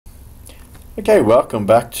Okay, welcome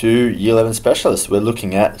back to Year 11 Specialists. We're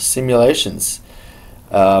looking at simulations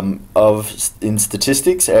in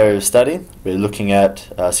statistics area of study. We're looking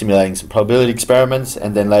at simulating some probability experiments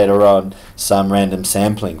and then later on some random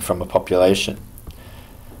sampling from a population.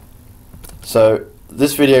 So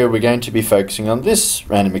this video we're going to be focusing on this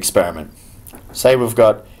random experiment. Say we've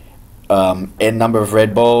got n number of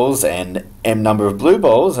red balls and m number of blue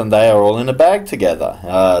balls and they are all in a bag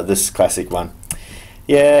together. This classic one.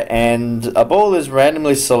 Yeah, and a ball is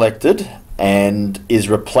randomly selected and is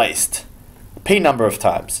replaced p number of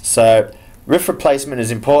times. So RIF replacement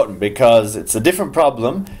is important because it's a different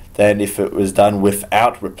problem than if it was done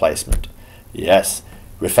without replacement. Yes,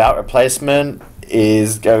 without replacement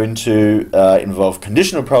is going to involve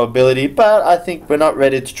conditional probability, but I think we're not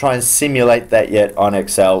ready to try and simulate that yet on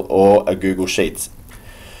Excel or a Google Sheets.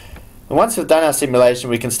 And once we've done our simulation,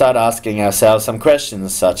 we can start asking ourselves some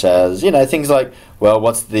questions such as, things like, well,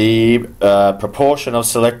 what's the proportion of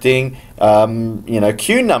selecting,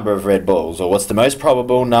 Q number of red balls, or what's the most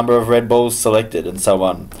probable number of red balls selected, and so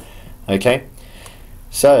on. Okay,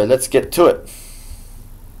 so let's get to it.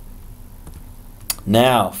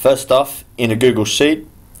 Now, first off, in a Google Sheet,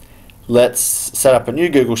 let's set up a new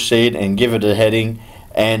Google Sheet and give it a heading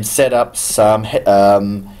and set up some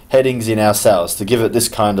headings in our cells to give it this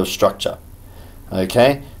kind of structure.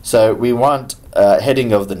 Okay, so we want a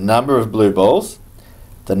heading of the number of blue balls,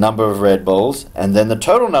 the number of red balls, and then the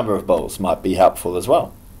total number of balls might be helpful as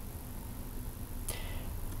well.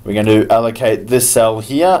 We're going to allocate this cell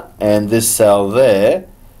here and this cell there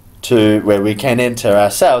to where we can enter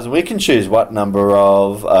our cells, and we can choose what number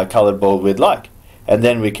of coloured ball we'd like, and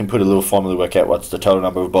then we can put a little formula to work out what's the total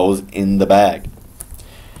number of balls in the bag.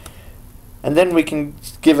 And then we can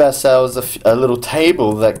give ourselves a little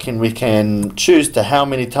table that we can choose to how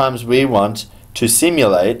many times we want to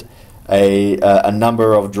simulate a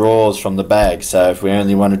number of draws from the bag. So if we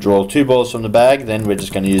only want to draw 2 balls from the bag, then we're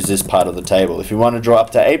just going to use this part of the table. If we want to draw up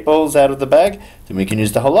to 8 balls out of the bag, then we can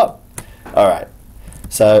use the whole lot. Alright,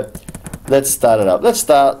 so let's start it up. Let's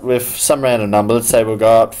start with some random number. Let's say we've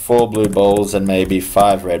got 4 blue balls and maybe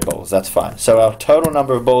 5 red balls. That's fine. So our total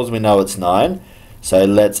number of balls, we know it's 9. So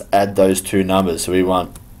let's add those two numbers. So we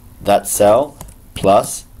want that cell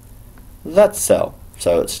plus that cell.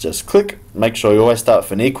 So it's just click. Make sure you always start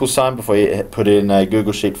with an equal sign before you put in a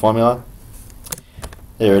Google Sheet formula.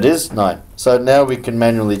 There it is, 9. So now we can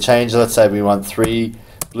manually change. Let's say we want 3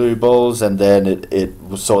 blue balls and then it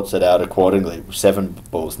sorts it out accordingly. 7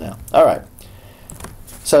 balls now. Alright.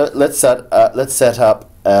 So let's set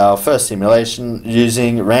up our first simulation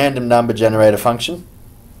using random number generator function.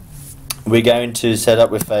 We're going to set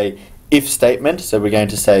up with a if statement, so we're going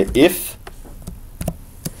to say if,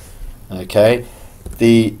 okay,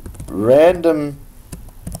 the rand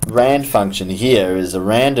function here is a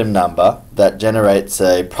random number that generates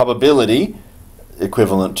a probability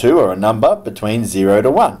equivalent to, or a number between 0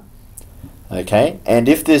 to 1, okay, and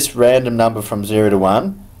if this random number from 0 to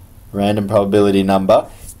 1, random probability number,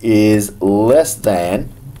 is less than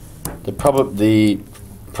the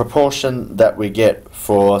proportion that we get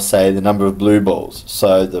for, say, the number of blue balls.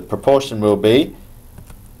 So the proportion will be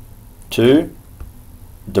 2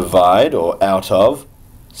 divide, or out of,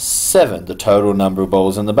 7, the total number of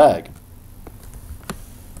balls in the bag.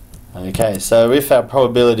 Okay, so if our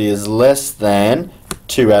probability is less than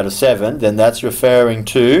 2 out of 7, then that's referring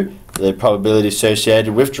to the probability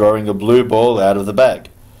associated with drawing a blue ball out of the bag.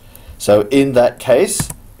 So in that case,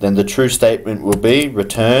 then the true statement will be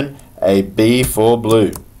return a B for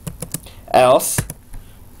blue. Else,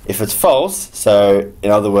 if it's false, so in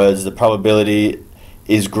other words the probability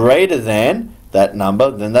is greater than that number,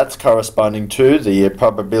 then that's corresponding to the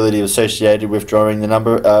probability associated with drawing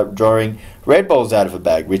red balls out of a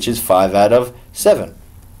bag, which is 5 out of 7.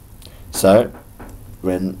 So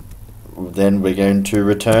then we're going to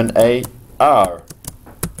return a R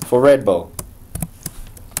for red ball.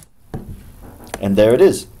 And there it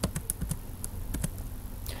is.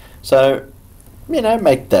 So,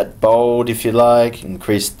 make that bold if you like,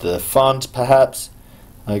 increase the font perhaps,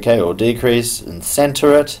 okay, or decrease, and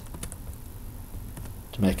center it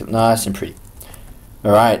to make it nice and pretty.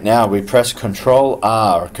 Alright, now we press Control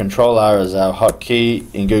R. Control R is our hotkey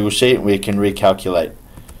in Google Sheet, and we can recalculate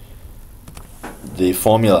the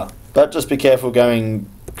formula. But just be careful going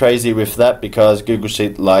crazy with that because Google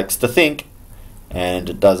Sheet likes to think and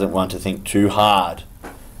it doesn't want to think too hard.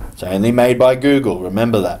 It's only made by Google,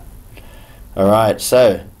 remember that. Alright,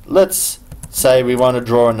 so let's say we want to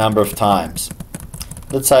draw a number of times.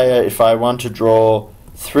 Let's say if I want to draw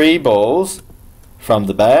 3 balls from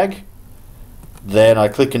the bag, then I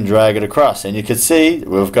click and drag it across, and you can see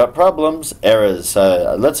we've got problems, errors.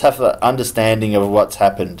 So let's have an understanding of what's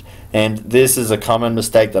happened. And this is a common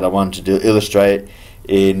mistake that I wanted to illustrate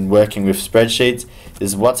in working with spreadsheets,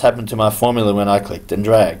 is what's happened to my formula when I clicked and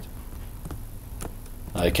dragged.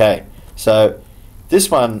 Okay, so this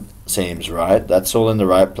one seems right. That's all in the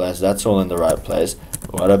right place. That's all in the right place.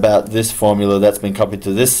 What about this formula that's been copied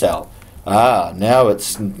to this cell? Now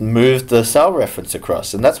it's moved the cell reference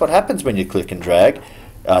across, and that's what happens when you click and drag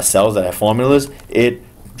cells that have formulas. It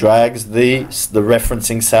drags the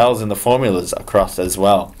referencing cells in the formulas across as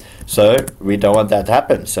well. So we don't want that to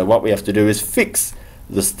happen. So what we have to do is fix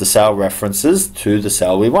the cell references to the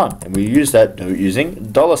cell we want, and we use that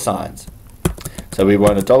using dollar signs. So we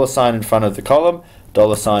want a dollar sign in front of the column,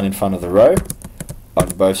 dollar sign in front of the row on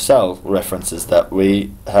both cell references that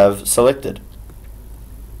we have selected.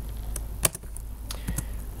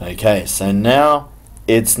 Okay, so now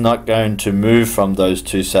it's not going to move from those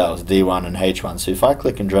two cells, D1 and H1. So if I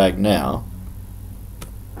click and drag now,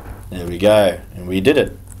 there we go, and we did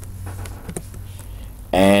it.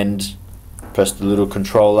 And press the little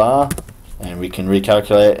Control R, and we can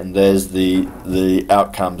recalculate, and there's the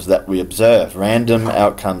outcomes that we observe, random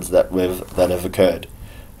outcomes that have occurred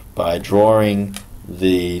by drawing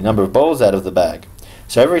the number of balls out of the bag.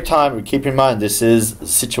 So every time, we keep in mind, this is a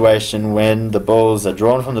situation when the balls are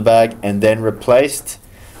drawn from the bag and then replaced,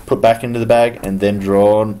 put back into the bag, and then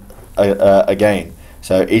drawn again.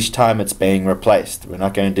 So each time it's being replaced. We're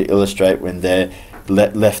not going to illustrate when they're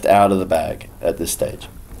left out of the bag at this stage.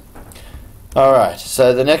 Alright,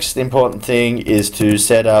 so the next important thing is to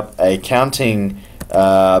set up a counting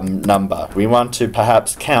number. We want to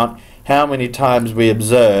perhaps count how many times we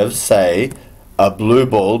observe, say, a blue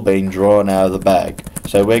ball being drawn out of the bag.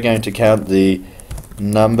 So we're going to count the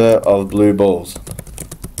number of blue balls.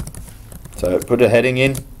 So put a heading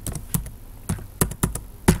in.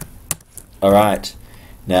 Alright,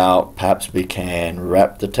 now perhaps we can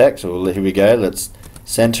wrap the text, or here we go, let's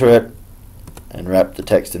center it and wrap the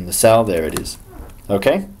text in the cell. There it is.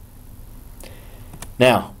 Okay?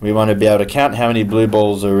 Now, we want to be able to count how many blue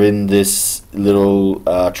balls are in this little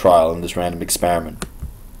trial, in this random experiment.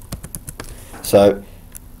 So,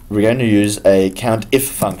 we're going to use a COUNTIF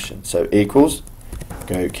function. So, equals,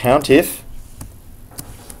 go COUNTIF.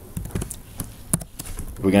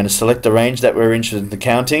 We're going to select the range that we're interested in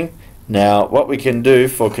counting. Now, what we can do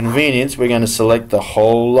for convenience, we're going to select the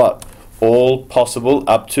whole lot. All possible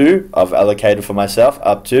up to, I've allocated for myself,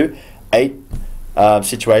 up to 8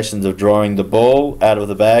 situations of drawing the ball out of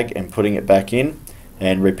the bag and putting it back in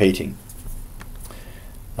and repeating.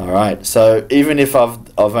 Alright, so even if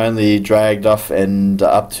I've only dragged off and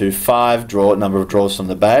up to 5 number of draws from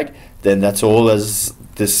the bag, then that's all as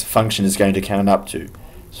this function is going to count up to.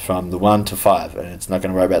 It's from the 1 to 5, and it's not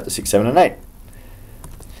going to worry about the 6, 7 and 8.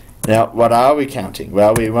 Now, what are we counting?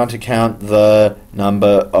 Well, we want to count the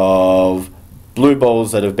number of blue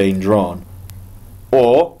balls that have been drawn,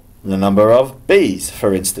 or the number of bees,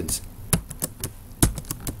 for instance.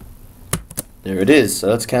 There it is. So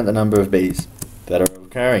let's count the number of bees that are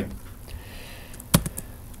occurring.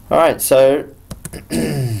 Alright, so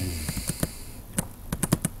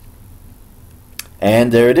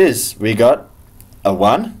and there it is. We got a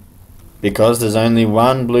 1 because there's only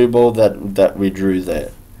one blue ball that we drew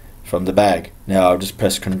there from the bag. Now I'll just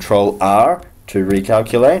press Control R to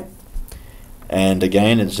recalculate, and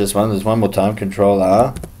again it's just there's one more time, Control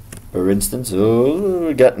R, for instance. Ooh,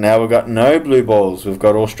 we've got no blue balls, we've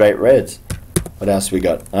got all straight reds. What else we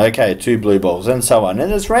got? Okay, 2 blue balls, and so on, and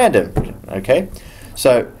it's random. Okay,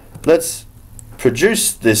 so let's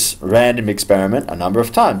produce this random experiment a number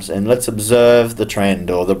of times, and let's observe the trend,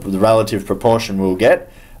 or the relative proportion we'll get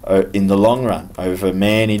in the long run over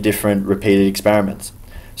many different repeated experiments.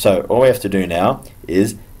 So all we have to do now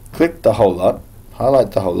is click the whole lot,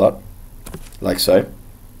 highlight the whole lot, like so,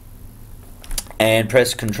 and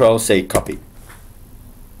press Control C, copy.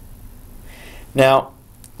 Now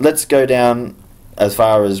let's go down as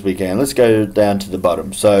far as we can. Let's go down to the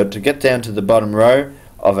bottom. So to get down to the bottom row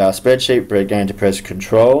of our spreadsheet, we're going to press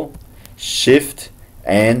Control, Shift,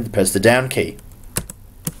 and press the down key.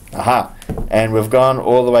 Aha! And we've gone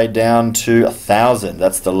all the way down to 1,000.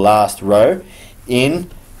 That's the last row in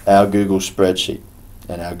our Google spreadsheet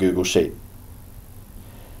and our Google Sheet.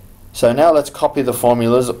 So now let's copy the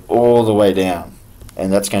formulas all the way down,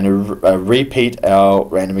 and that's going to repeat our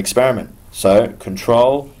random experiment. So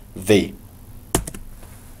Control V.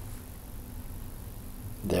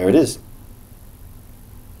 There it is.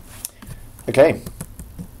 Okay.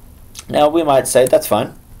 Now we might say that's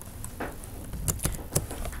fine.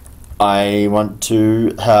 I want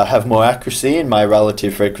to have more accuracy in my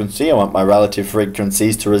relative frequency. I want my relative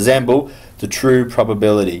frequencies to resemble the true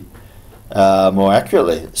probability more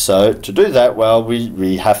accurately. So to do that, well,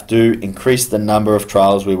 we have to increase the number of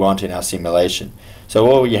trials we want in our simulation. So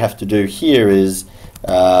all you have to do here is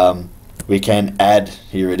we can add,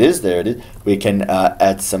 here it is, there it is, we can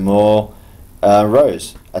add some more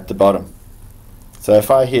rows at the bottom. So if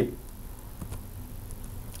I hit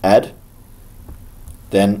add,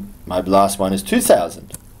 then my last one is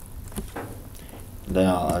 2000.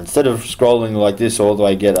 Now instead of scrolling like this all the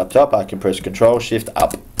way get up top, I can press Control Shift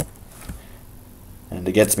Up and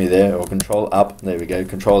it gets me there, or Control Up, there we go,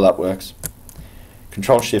 Control Up works.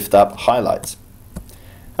 Control Shift Up highlights.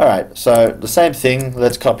 Alright, so the same thing,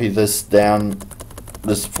 let's copy this down,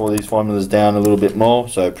 these formulas down a little bit more.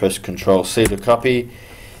 So press Control C to copy,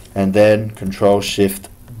 and then Control Shift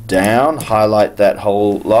down, highlight that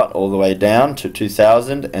whole lot all the way down to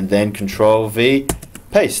 2000, and then Control V,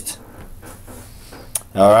 paste.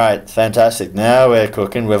 Alright, fantastic. Now we're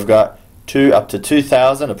cooking. We've got up to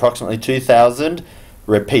 2000, approximately 2000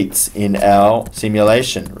 repeats in our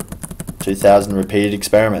simulation. 2000 repeated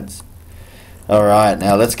experiments. Alright,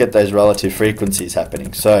 now let's get those relative frequencies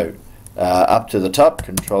happening. So, up to the top,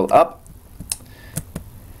 Control Up.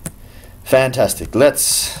 Fantastic.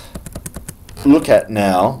 Let's look at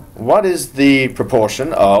now what is the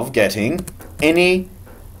proportion of getting any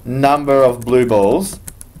number of blue balls,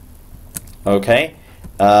 okay,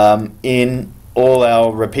 in all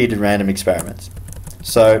our repeated random experiments.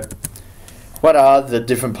 So what are the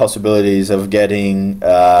different possibilities of getting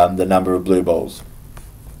the number of blue balls?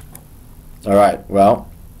 Alright, well,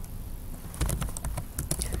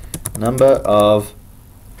 number of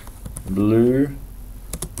blue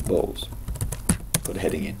balls. Put a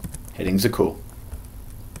heading in. Headings are cool.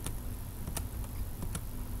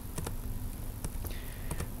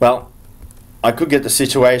 Well, I could get the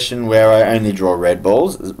situation where I only draw red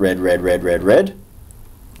balls, red, red, red, red, red,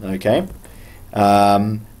 okay,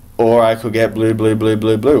 or I could get blue, blue, blue,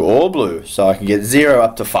 blue, blue, all blue, so I can get 0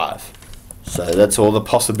 up to 5. So that's all the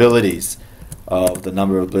possibilities of the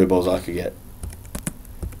number of blue balls I could get.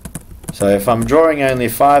 So if I'm drawing only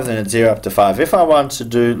 5, then it's 0 up to 5. If I want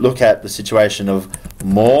to look at the situation of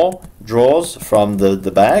more draws from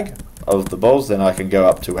the bag of the balls, then I can go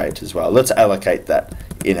up to 8 as well. Let's allocate that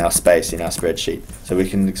in our space, in our spreadsheet, so we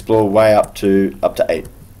can explore way up to 8.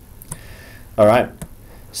 Alright,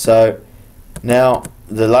 so now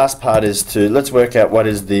the last part is let's work out what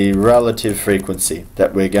is the relative frequency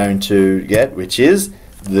that we're going to get, which is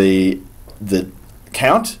the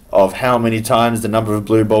count of how many times the number of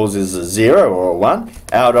blue balls is a 0 or a 1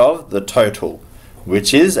 out of the total,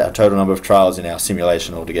 which is our total number of trials in our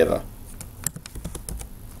simulation altogether.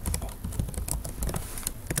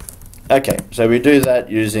 Okay, so we do that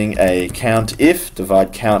using a COUNTIF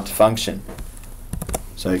divide count function.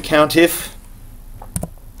 So COUNTIF,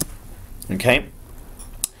 okay,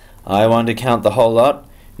 I want to count the whole lot.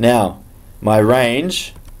 Now, my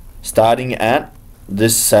range, starting at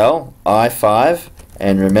this cell, I5,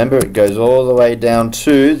 and remember it goes all the way down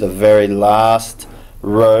to the very last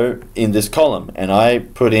row in this column, and I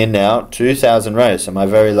put in now 2000 rows, so my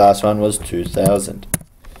very last one was 2000.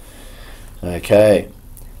 Okay,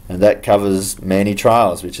 and that covers many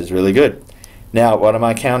trials, which is really good. Now what am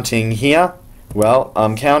I counting here? Well,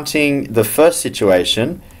 I'm counting the first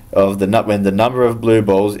situation of when the number of blue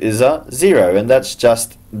balls is a 0, and that's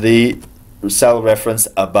just the cell reference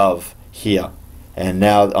above here. And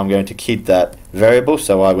now I'm going to keep that variable,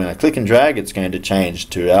 so when I click and drag, it's going to change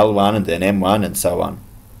to L1 and then M1 and so on.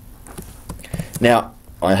 Now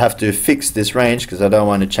I have to fix this range because I don't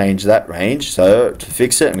want to change that range, so to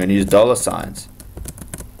fix it I'm going to use dollar signs.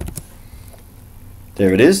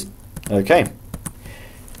 There it is. Okay.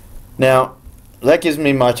 Now that gives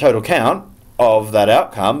me my total count of that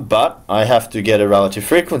outcome, but I have to get a relative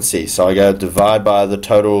frequency, so I go divide by the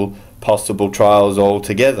total possible trials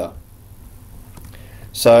altogether.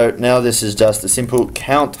 So now this is just a simple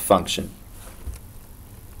count function,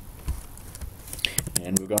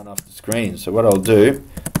 and we've gone off the screen. So what I'll do,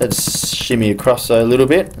 let's shimmy across a little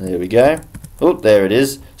bit. There we go. Oh, there it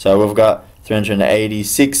is. So we've got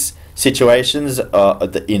 386 situations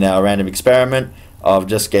in our random experiment of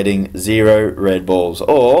just getting 0 red balls,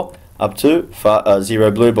 or up to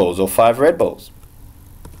 0 blue balls, or 5 red balls.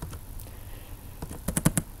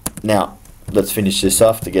 Now let's finish this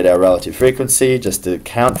off to get our relative frequency, just the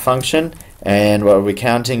count function. And what are we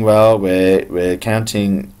counting? Well, we're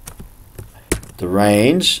counting the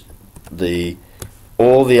range,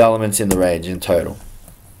 all the elements in the range in total.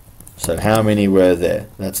 So how many were there?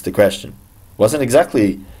 That's the question. Wasn't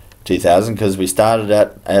exactly 2000 because we started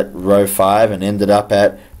at row 5 and ended up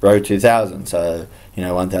at row 2000. So,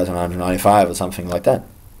 1195 or something like that.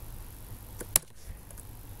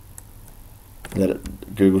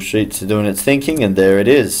 Google Sheets are doing its thinking, and there it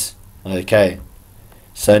is. Okay.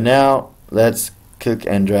 So now let's click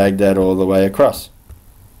and drag that all the way across,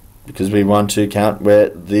 because we want to count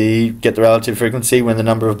get the relative frequency when the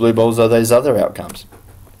number of blue balls are those other outcomes.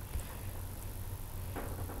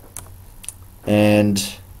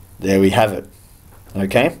 And there we have it.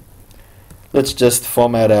 Okay, let's just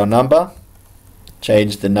format our number,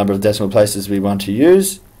 change the number of decimal places we want to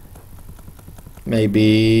use.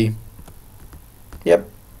 Maybe, yep,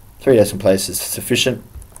 3 decimal places is sufficient.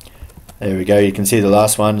 There we go. You can see the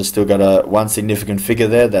last one has still got a 1 significant figure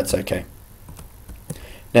there. That's okay.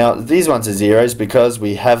 Now these ones are zeros because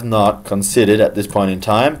we have not considered at this point in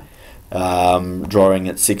time drawing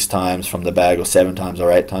it 6 times from the bag, or 7 times,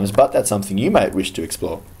 or 8 times, but that's something you might wish to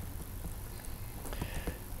explore.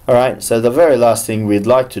 Alright, so the very last thing we'd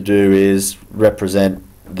like to do is represent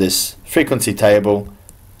this frequency table,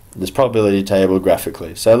 this probability table,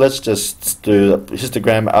 graphically. So let's just do a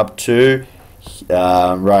histogram up to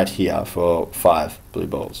right here for 5 blue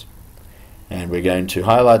balls. And we're going to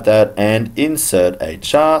highlight that and insert a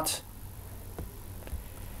chart.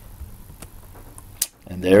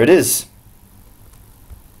 And there it is.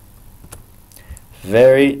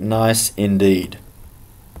 Very nice indeed.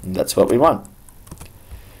 And that's what we want.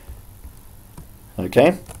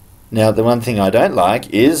 Okay. Now the one thing I don't like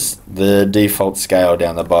is the default scale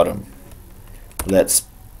down the bottom. Let's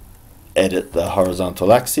edit the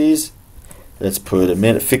horizontal axes. Let's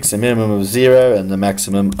fix a minimum of 0 and the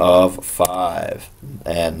maximum of 5.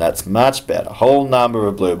 And that's much better. Whole number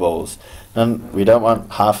of blue balls. And we don't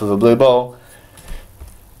want half of a blue ball.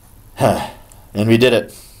 And we did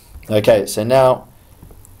it. Okay, so now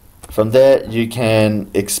from there you can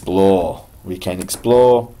explore. We can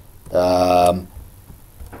explore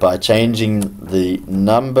by changing the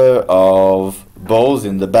number of balls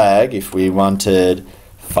in the bag. If we wanted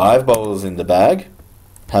 5 balls in the bag,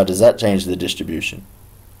 how does that change the distribution?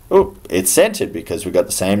 Oh, it's centered because we've got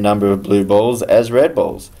the same number of blue balls as red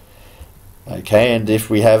balls. Okay, and if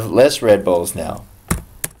we have less red balls now,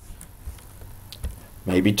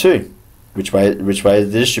 maybe 2. Which way the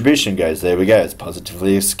distribution goes? There we go. It's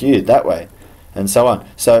positively skewed that way, and so on.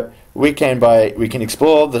 So we can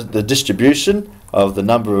explore the distribution of the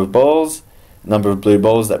number of balls, number of blue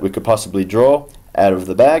balls that we could possibly draw out of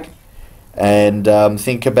the bag, and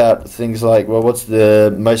think about things like, well, what's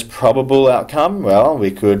the most probable outcome? Well,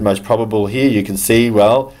 we could, most probable here, you can see,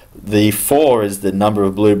 well, the 4 is the number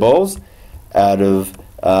of blue balls out of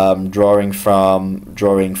drawing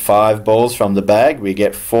 5 balls from the bag. We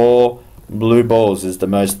get 4 blue balls is the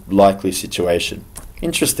most likely situation.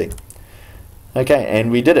 Interesting. Okay, and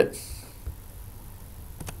we did it.